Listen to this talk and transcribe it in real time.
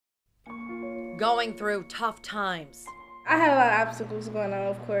going through tough times. I had a lot of obstacles going on,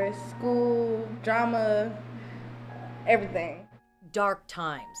 of course. School, drama, everything. Dark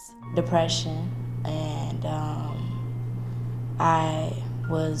times. Depression, and I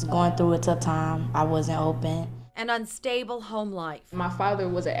was going through a tough time. I wasn't open. An unstable home life. My father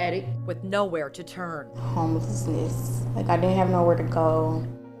was an addict. With nowhere to turn. Homelessness. Like, I didn't have nowhere to go.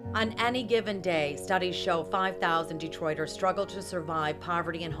 On any given day, studies show 5,000 Detroiters struggle to survive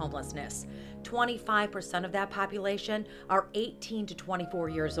poverty and homelessness. 25% of that population are 18 to 24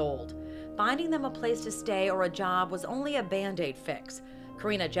 years old. Finding them a place to stay or a job was only a Band-Aid fix.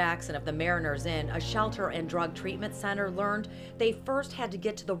 Karina Jackson of the Mariners Inn, a shelter and drug treatment center, learned they first had to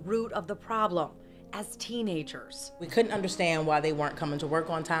get to the root of the problem. As teenagers, we couldn't understand why they weren't coming to work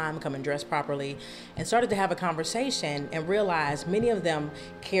on time, coming dressed properly, and started to have a conversation and realized many of them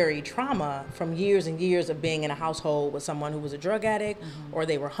carried trauma from years and years of being in a household with someone who was a drug addict or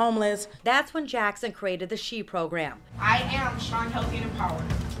they were homeless. That's when Jackson created the SHE program. I am strong, healthy, and empowered.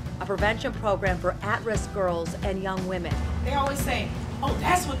 A prevention program for at-risk girls and young women. They always say, oh,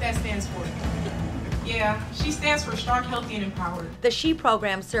 that's what that stands for. Yeah, she stands for strong, healthy, and empowered. The SHE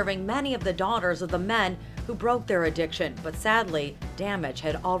program serving many of the daughters of the men who broke their addiction, but sadly, damage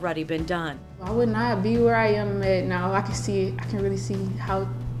had already been done. I would not be where I am at now. I can really see how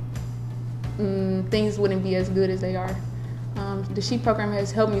things wouldn't be as good as they are. The SHE program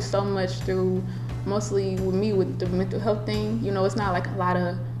has helped me so much through, mostly with me with the mental health thing. You know, it's not like a lot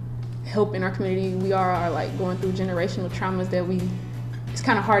of help in our community. We are like going through generational traumas that it's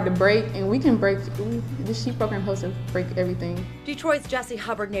kind of hard to break, and we can break. The SHE program helps us break everything. Detroit's Jessie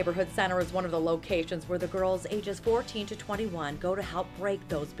Hubbard Neighborhood Center is one of the locations where the girls ages 14 to 21 go to help break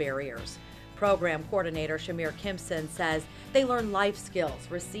those barriers. Program coordinator Shamir Kimpson says they learn life skills,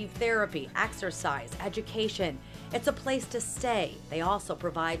 receive therapy, exercise, education. It's a place to stay. They also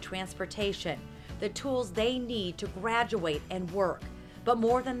provide transportation, the tools they need to graduate and work. But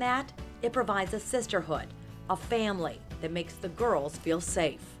more than that, it provides a sisterhood, a family that makes the girls feel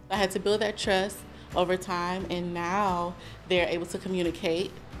safe. I had to build that trust over time, and now they're able to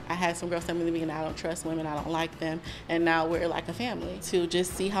communicate. I had some girls tell me in the beginning, I don't trust women, I don't like them, and now we're like a family. To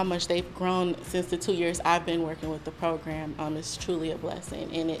just see how much they've grown since the 2 years I've been working with the program is truly a blessing,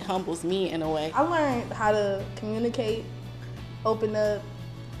 and it humbles me in a way. I learned how to communicate, open up,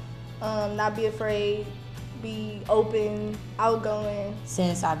 not be afraid, be open, outgoing.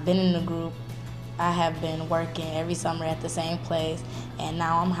 Since I've been in the group, I have been working every summer at the same place, and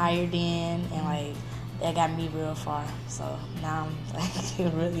now I'm hired in, and like that got me real far. So now I'm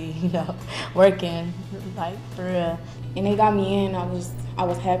like really, working like for real. And they got me in. I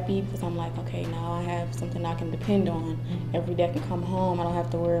was happy because I'm like, okay, now I have something I can depend on. Every day I can come home. I don't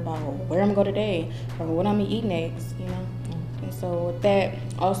have to worry about where I'm going to go today or what I'm eating next. And so with that,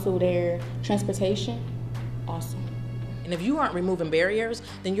 also their transportation, awesome. And if you aren't removing barriers,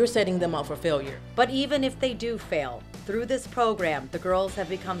 then you're setting them up for failure. But even if they do fail, through this program, the girls have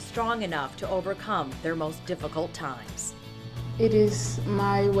become strong enough to overcome their most difficult times. It is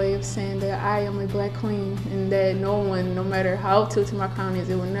my way of saying that I am a black queen, and that no one, no matter how tilted my crown is,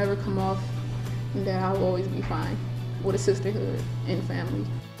 it will never come off, and that I will always be fine with a sisterhood and family.